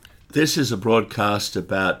This is a broadcast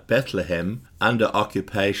about Bethlehem under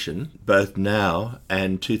occupation, both now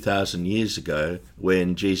and 2,000 years ago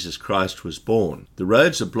when Jesus Christ was born. The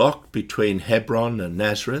roads are blocked between Hebron and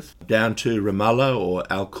Nazareth, down to Ramallah or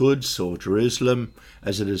Al-Quds or Jerusalem,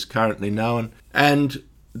 as it is currently known. And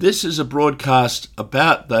this is a broadcast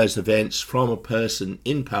about those events from a person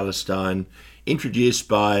in Palestine, introduced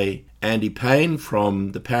by Andy Payne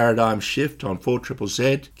from The Paradigm Shift on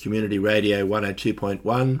 4ZZZ, Community Radio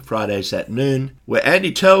 102.1, Fridays at noon, where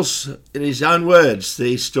Andy tells, in his own words,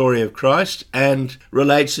 the story of Christ and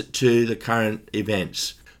relates it to the current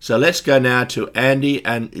events. So let's go now to Andy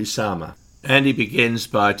and Usama. Andy begins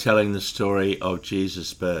by telling the story of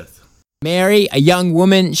Jesus' birth. Mary, a young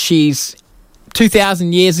woman, she's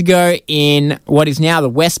 2,000 years ago in what is now the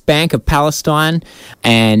West Bank of Palestine,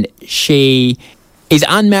 and she is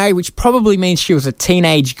unmarried, which probably means she was a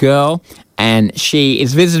teenage girl, and she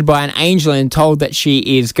is visited by an angel and told that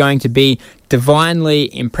she is going to be divinely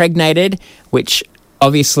impregnated, which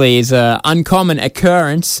obviously is an uncommon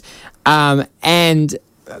occurrence, and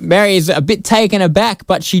Mary is a bit taken aback,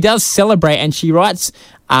 but she does celebrate, and she writes,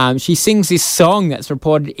 she sings this song that's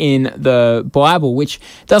reported in the Bible, which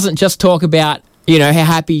doesn't just talk about, how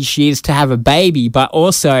happy she is to have a baby, but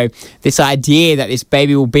also this idea that this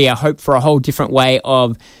baby will be a hope for a whole different way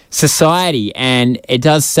of society. And it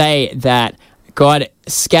does say that God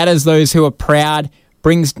scatters those who are proud,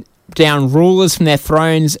 brings down rulers from their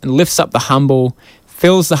thrones, and lifts up the humble,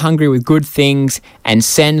 fills the hungry with good things, and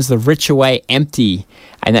sends the rich away empty.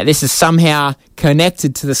 And that this is somehow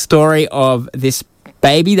connected to the story of this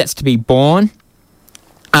baby that's to be born.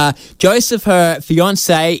 Joseph, her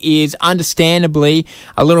fiancé, is understandably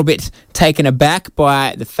a little bit taken aback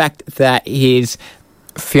by the fact that his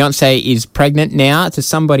fiancé is pregnant now to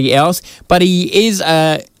somebody else, but he is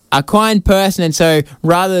a kind person, and so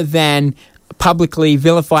rather than publicly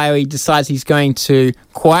vilify her, he decides he's going to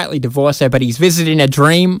quietly divorce her, but he's visited in a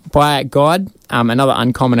dream by God, another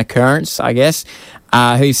uncommon occurrence, I guess,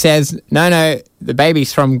 who says, no, the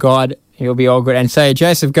baby's from God, he'll be all good. And so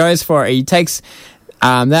Joseph goes for it. He takes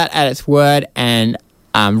that at its word and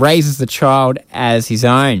raises the child as his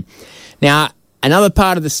own. Now, another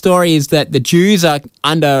part of the story is that the Jews are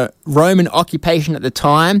under Roman occupation at the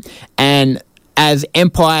time, and as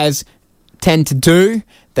empires tend to do,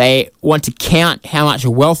 they want to count how much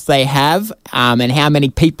wealth they have and how many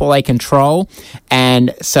people they control.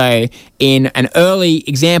 And so in an early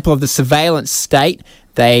example of the surveillance state,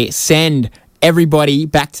 they send everybody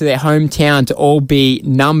back to their hometown to all be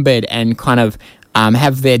numbered and kind of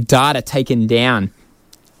have their data taken down.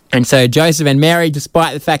 And so Joseph and Mary,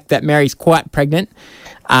 despite the fact that Mary's quite pregnant,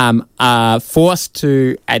 are forced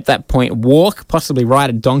to, at that point, walk, possibly ride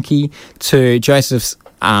a donkey to Joseph's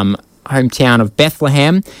hometown of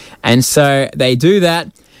Bethlehem. And so they do that.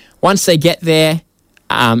 Once they get there,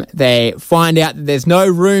 they find out that there's no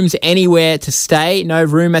rooms anywhere to stay, no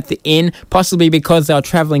room at the inn, possibly because they were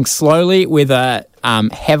traveling slowly with a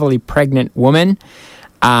heavily pregnant woman,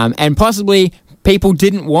 and possibly people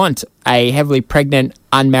didn't want a heavily pregnant,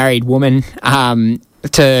 unmarried woman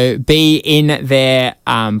to be in their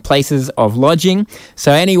places of lodging.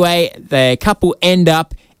 So anyway, the couple end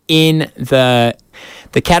up in the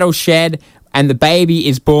cattle shed, and the baby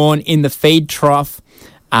is born in the feed trough.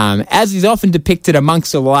 As is often depicted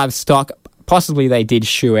amongst the livestock, possibly they did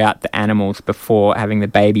shoo out the animals before having the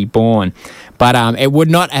baby born. But it would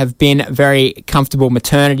not have been a very comfortable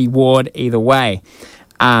maternity ward either way.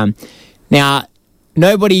 Now,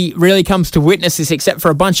 nobody really comes to witness this except for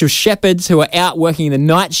a bunch of shepherds who are out working the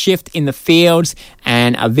night shift in the fields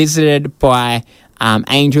and are visited by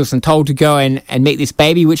angels and told to go and meet this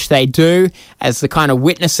baby, which they do as the kind of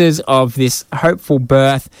witnesses of this hopeful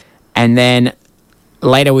birth. And then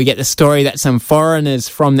later we get the story that some foreigners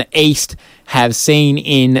from the east have seen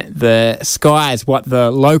in the skies what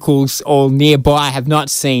the locals all nearby have not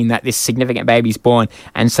seen, that this significant baby's born.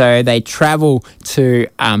 And so they travel to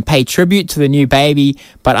pay tribute to the new baby,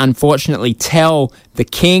 but unfortunately tell the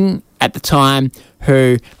king at the time,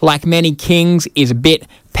 who, like many kings, is a bit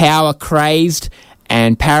power-crazed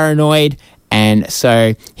and paranoid. And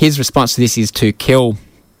so his response to this is to kill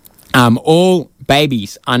all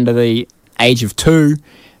babies under the age of 2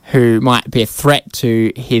 who might be a threat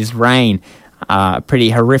to his reign. Pretty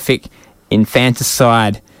horrific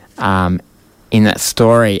infanticide in that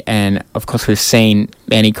story. And of course we've seen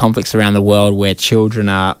many conflicts around the world where children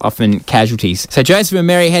are often casualties. So Joseph and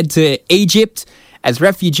Mary head to Egypt as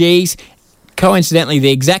refugees, coincidentally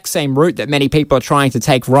the exact same route that many people are trying to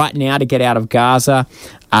take right now to get out of Gaza.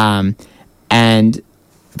 And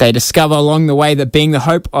they discover along the way that being the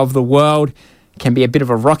hope of the world can be a bit of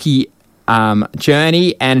a rocky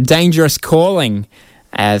journey and a dangerous calling,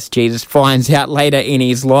 as Jesus finds out later in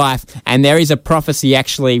his life. And there is a prophecy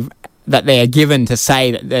actually that they are given to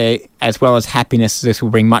say that as well as happiness, this will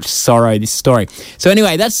bring much sorrow, this story. So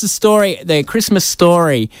anyway, that's the story, the Christmas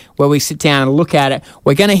story, where we sit down and look at it.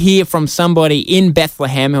 We're going to hear from somebody in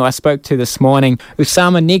Bethlehem who I spoke to this morning,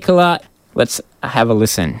 Osama Nicola. Let's have a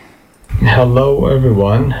listen. Hello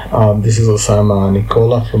everyone, this is Osama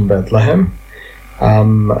Nicola from Bethlehem.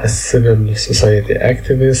 I'm a civil society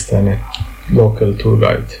activist and a local tour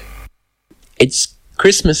guide. It's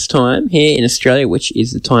Christmas time here in Australia, which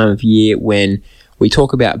is the time of year when we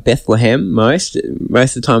talk about Bethlehem most of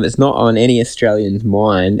the time. It's not on any Australian's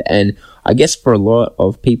mind, and I guess for a lot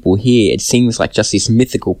of people here it seems like just this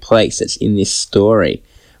mythical place that's in this story.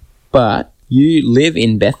 But you live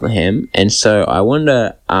in Bethlehem, and so I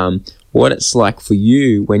wonder what it's like for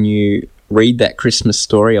you when you read that Christmas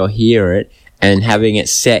story or hear it and having it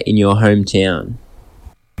set in your hometown.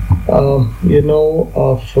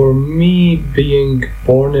 For me, being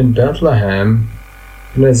born in Bethlehem,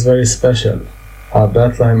 is very special.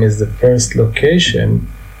 Bethlehem is the first location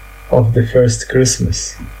of the first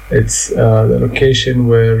Christmas. It's the location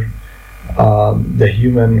where the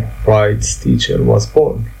human rights teacher was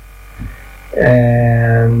born.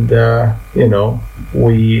 And,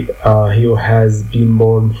 he has been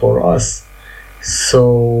born for us.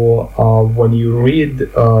 So when you read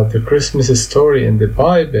the Christmas story in the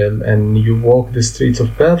Bible and you walk the streets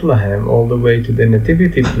of Bethlehem all the way to the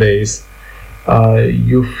nativity place,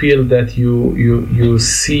 you feel that you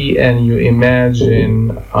see and you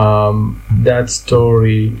imagine that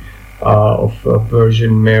story of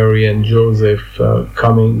Virgin Mary and Joseph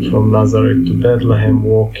coming from Nazareth to Bethlehem,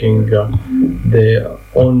 walking the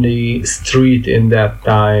only street in that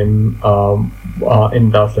time in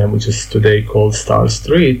Bethlehem, which is today called Star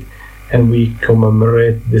Street, and we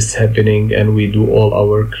commemorate this happening and we do all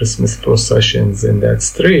our Christmas processions in that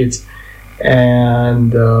street.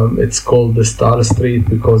 And it's called the Star Street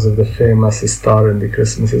because of the famous star in the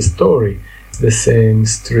Christmas story. It's the same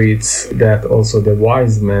streets that also the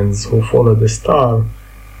wise men who followed the star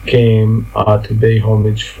came to pay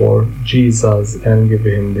homage for Jesus and give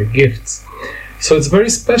him the gifts. So it's very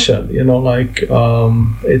special, it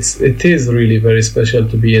is really very special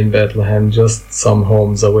to be in Bethlehem, just some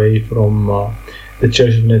homes away from the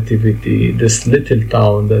Church of Nativity, this little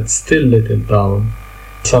town that's still little town.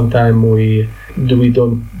 Sometimes we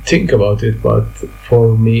don't think about it, but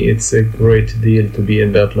for me it's a great deal to be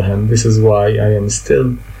in Bethlehem. This is why I am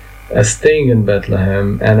still staying in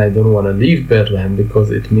Bethlehem, and I don't want to leave Bethlehem because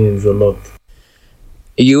it means a lot.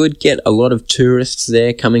 You would get a lot of tourists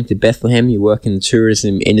there coming to Bethlehem. You work in the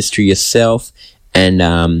tourism industry yourself, and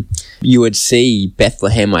you would see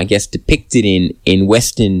Bethlehem, I guess, depicted in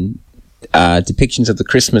Western depictions of the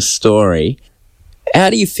Christmas story. How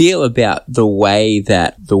do you feel about the way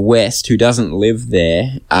that the West, who doesn't live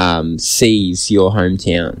there, sees your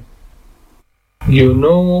hometown?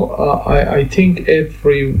 I think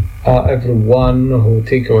everyone who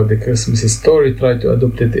think about the Christmas story try to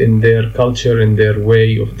adopt it in their culture, in their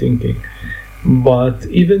way of thinking. But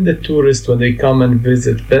even the tourists, when they come and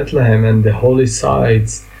visit Bethlehem and the holy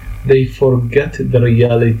sites, they forget the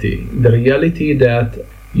reality that,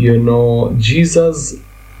 Jesus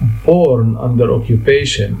born under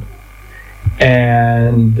occupation,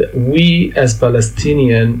 and we as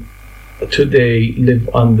Palestinians today live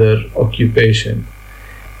under occupation.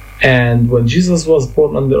 And when Jesus was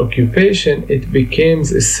born under occupation, it became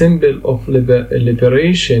a symbol of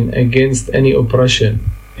liberation against any oppression.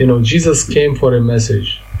 Jesus came for a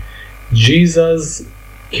message. Jesus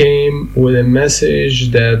came with a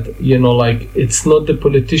message that, it's not the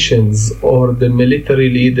politicians or the military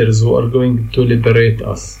leaders who are going to liberate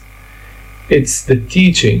us. It's the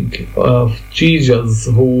teaching of Jesus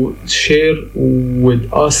who shared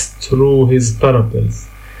with us through his parables.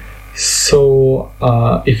 So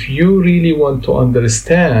if you really want to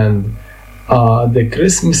understand the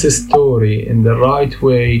Christmas story in the right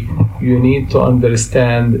way, you need to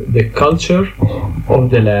understand the culture of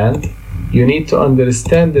the land. You need to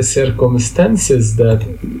understand the circumstances that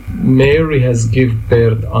Mary has given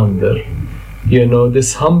birth under.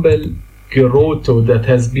 This humble grotto that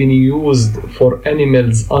has been used for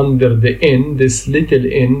animals under the inn, this little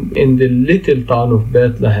inn in the little town of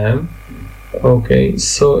Bethlehem. Okay,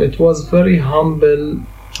 so it was very humble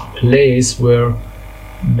place where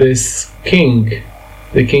this king,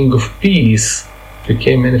 the King of Peace,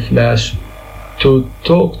 became in flesh to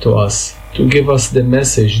talk to us, to give us the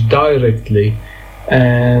message directly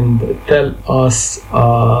and tell us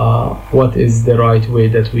what is the right way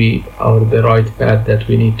or the right path that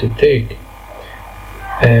we need to take.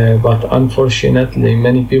 But unfortunately,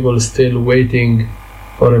 many people are still waiting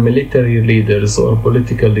for military leaders or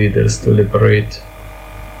political leaders to liberate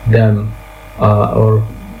them or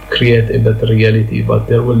create a better reality. But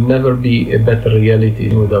there will never be a better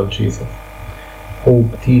reality without Jesus, who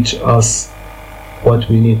teach us what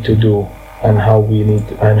we need to do and how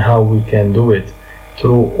we can do it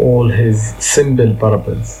through all his simple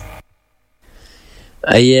parables.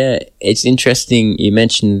 Yeah, it's interesting you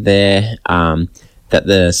mentioned there that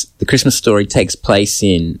the Christmas story takes place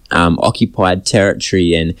in occupied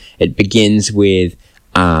territory, and it begins with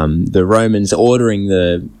the Romans ordering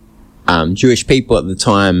the Jewish people at the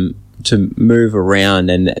time to move around,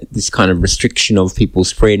 and this kind of restriction of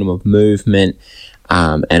people's freedom of movement.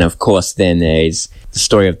 And of course, then there's the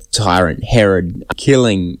story of the tyrant Herod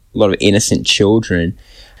killing a lot of innocent children.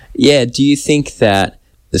 Yeah, do you think that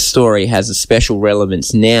the story has a special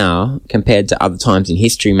relevance now compared to other times in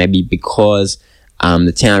history, maybe because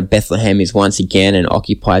the town of Bethlehem is once again an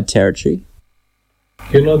occupied territory?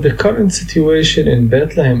 The current situation in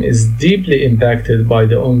Bethlehem is deeply impacted by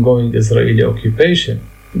the ongoing Israeli occupation,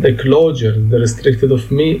 the closure, the restricted of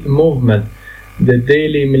movement, the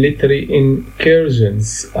daily military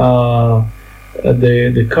incursions, the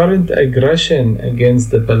current aggression against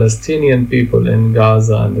the Palestinian people in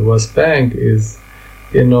Gaza and the West Bank is,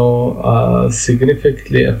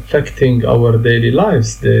 significantly affecting our daily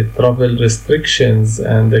lives. The travel restrictions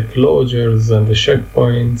and the closures and the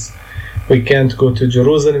checkpoints. We can't go to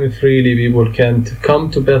Jerusalem freely. People can't come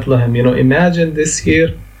to Bethlehem. Imagine this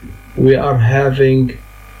year we are having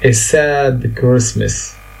a sad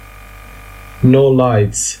Christmas. No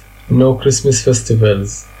lights, no Christmas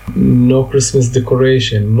festivals, no Christmas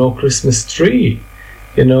decoration, no Christmas tree.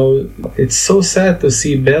 It's so sad to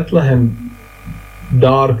see Bethlehem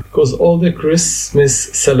dark because all the Christmas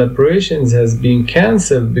celebrations has been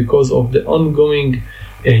cancelled because of the ongoing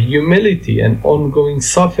humility and ongoing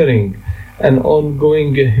suffering and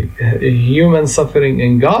ongoing human suffering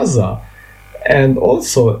in Gaza, and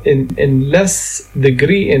also in less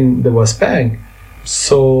degree in the West Bank.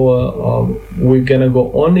 So we're gonna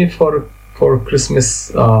go only for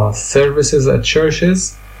Christmas services at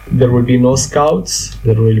churches. There will be no scouts,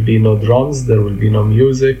 there will be no drums, there will be no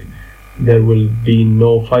music, there will be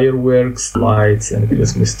no fireworks, lights, and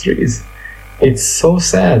Christmas trees. It's so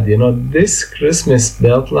sad. This Christmas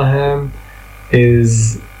Bethlehem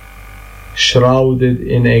is shrouded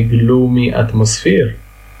in a gloomy atmosphere,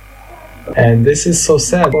 and this is so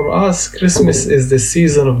sad. For us, Christmas is the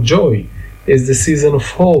season of joy, is the season of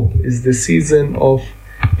hope, is the season of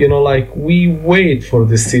we wait for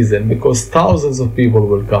this season because thousands of people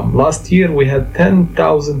will come. Last year we had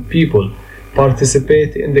 10,000 people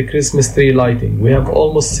participate in the Christmas tree lighting. We have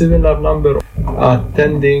almost similar number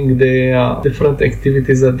attending the different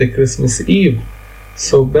activities at the Christmas Eve.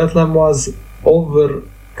 So Bethlehem was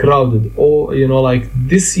overcrowded.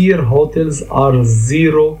 This year hotels are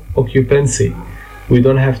zero occupancy. We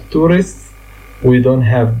don't have tourists, we don't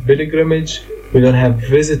have pilgrimage, we don't have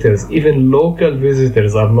visitors. Even local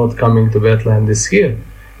visitors are not coming to Bethlehem this year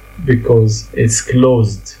because it's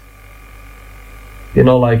closed.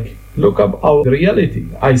 Look up our reality.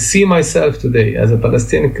 I see myself today as a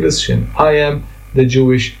Palestinian Christian. I am the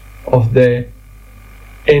Jewish of the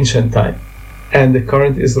ancient time, and the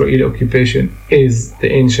current Israeli occupation is the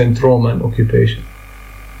ancient Roman occupation.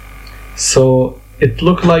 So it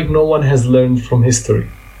looked like no one has learned from history,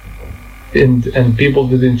 and people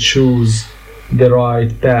didn't choose the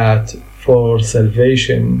right path for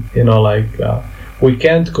salvation. We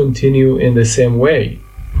can't continue in the same way.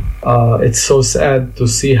 It's so sad to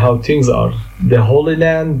see how things are. The Holy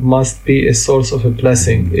Land must be a source of a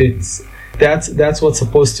blessing. That's what's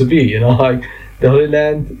supposed to be. The Holy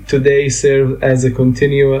Land today serves as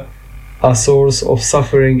a source of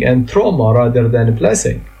suffering and trauma rather than a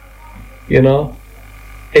blessing.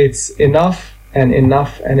 It's enough and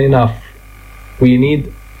enough and enough. We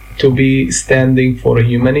need to be standing for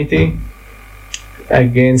humanity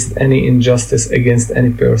against any injustice, against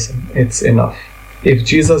any person. It's enough. If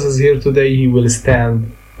Jesus is here today, he will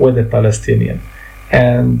stand with the Palestinian.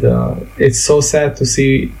 And it's so sad to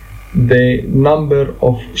see the number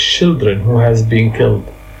of children who has been killed.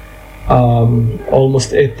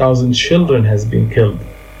 Almost 8,000 children has been killed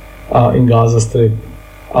in Gaza Strip.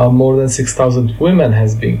 More than 6,000 women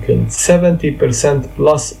has been killed. 70%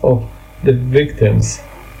 plus of the victims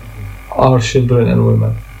are children and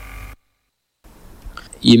women.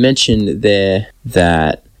 You mentioned there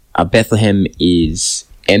that Bethlehem is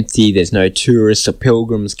empty. There's no tourists or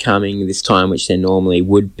pilgrims coming this time, which there normally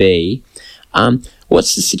would be.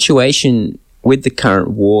 What's the situation with the current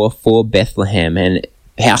war for Bethlehem? And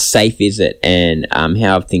how safe is it, and how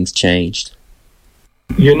have things changed?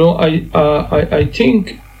 I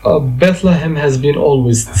think Bethlehem has been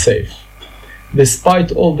always safe,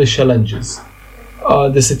 despite all the challenges.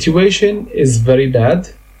 The situation is very bad.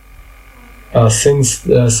 Since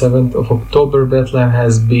the 7th of October, Bethlehem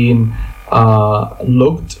has been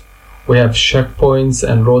looked. We have checkpoints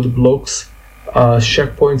and roadblocks.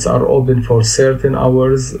 Checkpoints are open for certain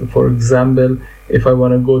hours. For example, if I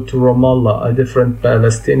want to go to Ramallah, a different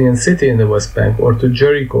Palestinian city in the West Bank, or to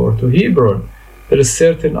Jericho or to Hebron, there is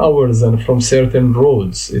certain hours and from certain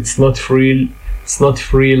roads. It's not free. It's not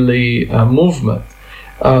freely movement.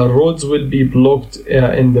 Roads will be blocked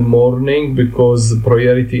in the morning because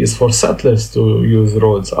priority is for settlers to use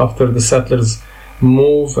roads. After the settlers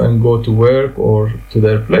move and go to work or to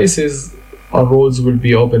their places, roads will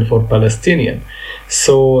be open for Palestinian.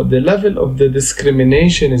 So the level of the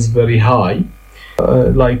discrimination is very high.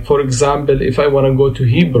 Like for example, if I want to go to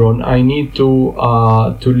Hebron, I need to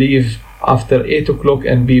leave after 8 o'clock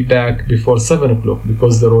and be back before 7 o'clock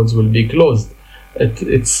because the roads will be closed.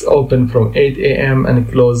 It's open from 8 a.m. and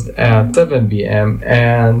closed at 7 p.m.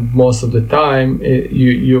 and most of the time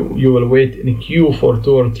you will wait in a queue for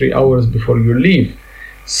 2 or 3 hours before you leave.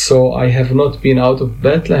 So I have not been out of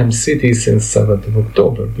Bethlehem city since 7th of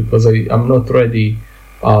October because I'm not ready.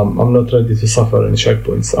 I'm not ready to suffer in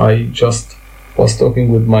checkpoints. I just was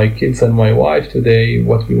talking with my kids and my wife today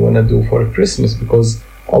what we want to do for Christmas because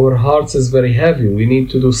our hearts is very heavy. We need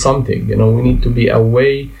to do something. We need to be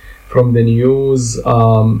away from the news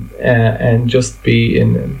and just be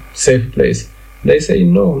in a safe place. They say,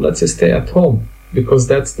 no, let's stay at home because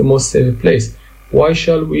that's the most safe place. Why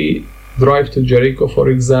shall we drive to Jericho, for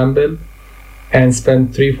example, and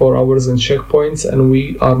spend 3-4 hours in checkpoints and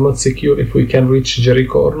we are not secure if we can reach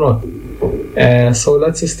Jericho or not? So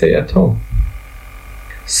let's stay at home.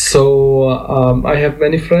 So I have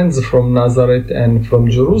many friends from Nazareth and from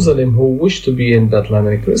Jerusalem who wish to be in Bethlehem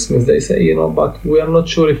at Christmas. They say, but we are not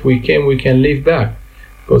sure if we can leave back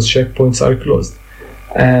because checkpoints are closed.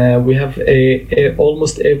 We have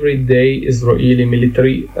almost every day Israeli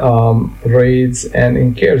military raids and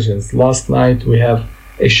incursions. Last night we have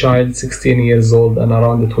a child 16 years old and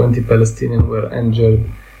around 20 Palestinians were injured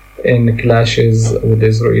in clashes with the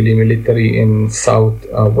Israeli military in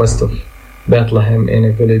southwest of Bethlehem in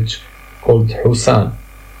a village called Husan.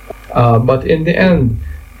 But in the end,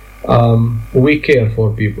 we care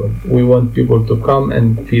for people. We want people to come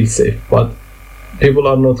and feel safe. But people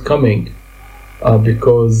are not coming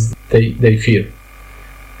because they fear.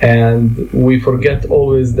 And we forget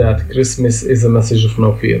always that Christmas is a message of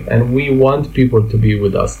no fear. And we want people to be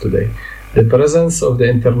with us today. The presence of the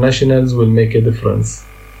internationals will make a difference.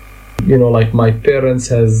 Like my parents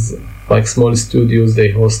has small studios, they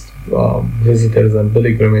host visitors and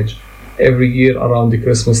pilgrimage. Every year around the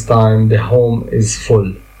Christmas time, the home is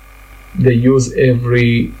full. They use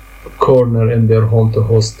every corner in their home to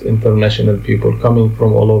host international people coming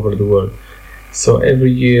from all over the world. So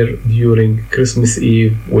every year during Christmas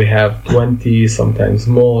Eve, we have 20, sometimes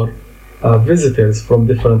more, visitors from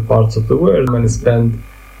different parts of the world and spend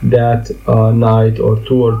that night or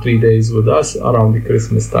 2 or 3 days with us around the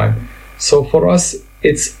Christmas time. So for us,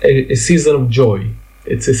 it's a season of joy.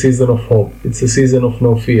 It's a season of hope. It's a season of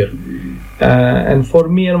no fear. And for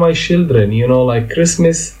me and my children,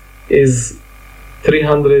 Christmas is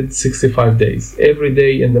 365 days. Every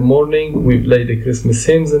day in the morning, we play the Christmas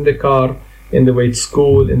hymns in the car, in the way to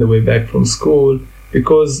school, in the way back from school,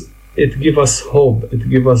 because it gives us hope. It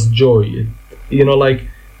gives us joy.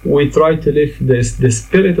 We try to live the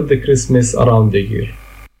spirit of the Christmas around the year.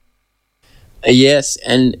 Yes,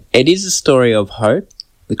 and it is a story of hope,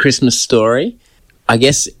 the Christmas story. I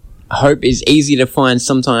guess hope is easy to find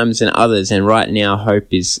sometimes than others, and right now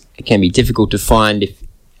hope can be difficult to find if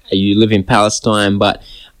you live in Palestine. But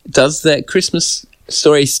does the Christmas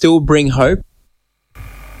story still bring hope?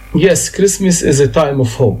 Yes, Christmas is a time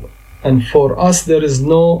of hope, and for us there is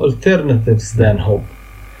no alternatives than hope.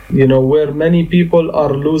 Where many people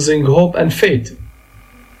are losing hope and faith.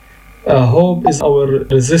 Hope is our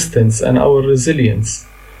resistance and our resilience.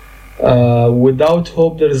 Without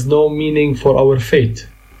hope, there is no meaning for our faith.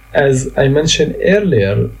 As I mentioned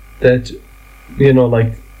earlier, that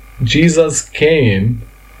Jesus came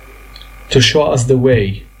to show us the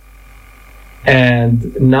way,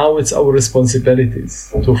 and now it's our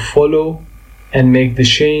responsibilities to follow and make the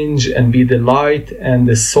change and be the light and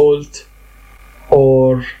the salt,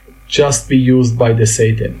 or just be used by the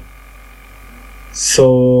Satan.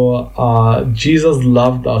 So Jesus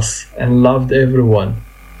loved us and loved everyone,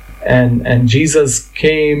 and Jesus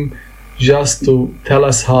came just to tell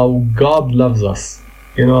us how God loves us.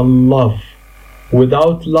 Love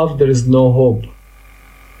Without love, there is no hope.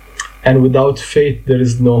 And without faith, there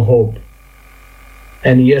is no hope.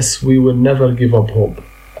 And yes, we will never give up hope.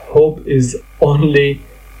 Hope is only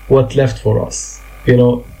what left for us.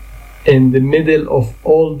 In the middle of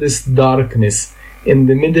all this darkness, in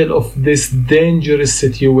the middle of this dangerous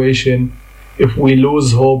situation, if we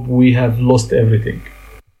lose hope, we have lost everything.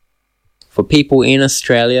 For people in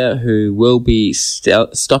Australia who will be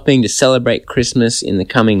stopping to celebrate Christmas in the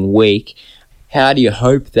coming week, how do you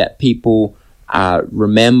hope that people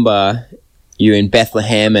remember you in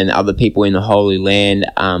Bethlehem and other people in the Holy Land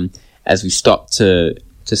as we stop to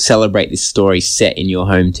celebrate this story set in your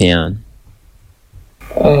hometown?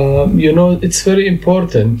 It's very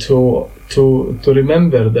important to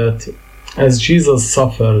remember that as Jesus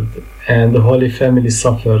suffered and the Holy Family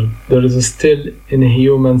suffered, there is still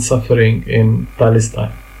inhuman suffering in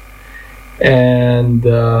Palestine. And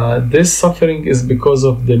this suffering is because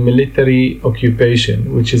of the military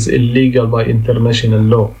occupation, which is illegal by international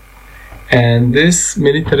law. And this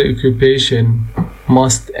military occupation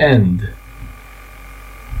must end.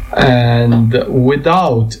 And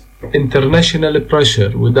without international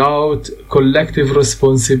pressure, without collective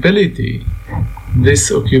responsibility,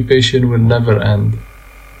 this occupation will never end.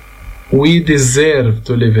 We deserve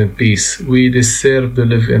to live in peace. We deserve to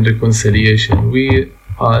live in reconciliation. We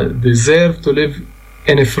deserve to live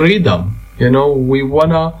in freedom. We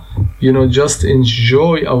wanna, just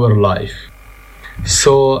enjoy our life.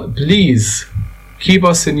 So please keep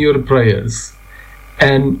us in your prayers,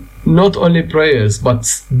 and not only prayers, but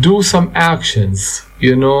do some actions,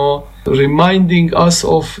 reminding us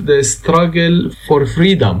of the struggle for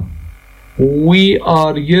freedom. We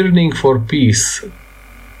are yearning for peace.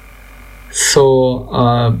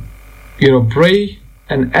 So, pray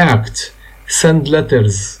and act, send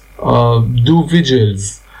letters, do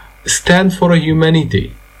vigils, stand for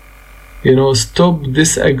humanity, stop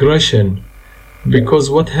this aggression, because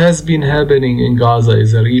what has been happening in Gaza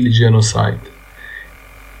is a real genocide.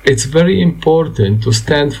 It's very important to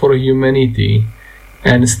stand for humanity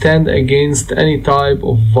and stand against any type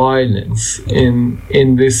of violence in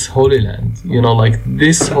this Holy Land.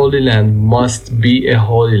 This Holy Land must be a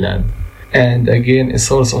Holy Land, and again, a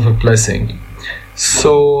source of a blessing.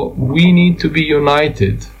 So we need to be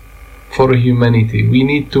united for humanity. We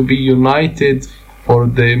need to be united for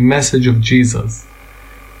the message of Jesus.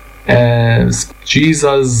 As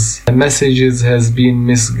Jesus' messages has been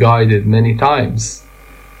misguided many times.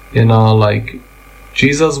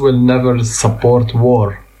 Jesus will never support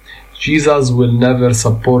war. Jesus will never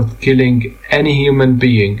support killing any human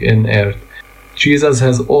being in earth. Jesus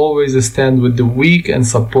has always stand with the weak and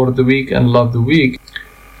support the weak and love the weak.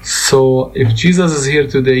 So if Jesus is here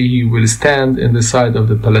today, he will stand in the side of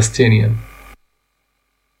the Palestinian.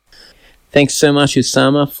 Thanks so much,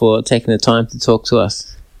 Usama, for taking the time to talk to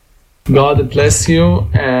us. God bless you,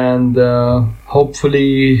 and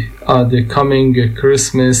hopefully the coming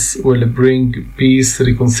Christmas will bring peace,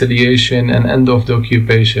 reconciliation, and end of the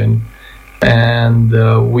occupation. And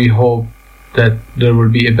we hope that there will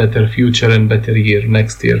be a better future and better year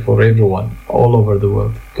next year for everyone all over the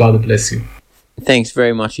world. God bless you. Thanks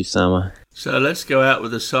very much, Usama. So let's go out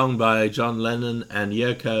with a song by John Lennon and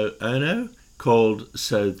Yoko Ono called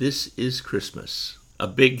So This Is Christmas. A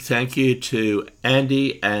big thank you to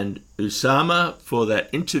Andy and Usama for that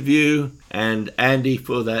interview, and Andy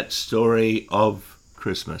for that story of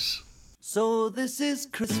Christmas. So this is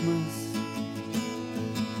Christmas,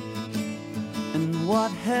 and what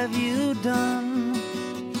have you done?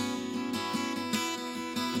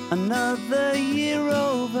 Another year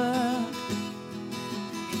over,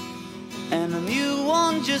 and a new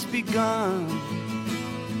one just begun.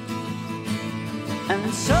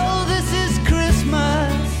 And so this is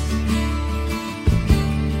Christmas.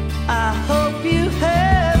 I hope you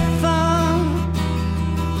have fun.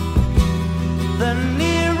 The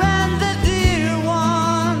near and the dear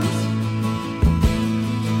ones,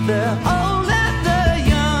 the old and the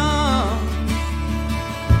young.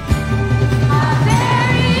 A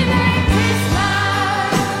very Merry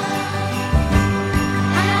Christmas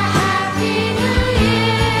and a Happy New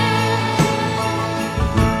Year.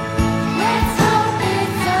 Let's hope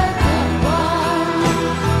it's a good one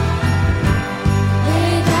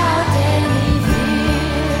without any fear.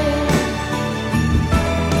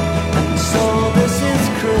 And so this is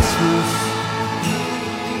Christmas,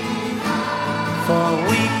 for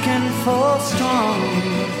weak and for strong,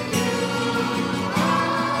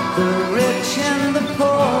 the rich and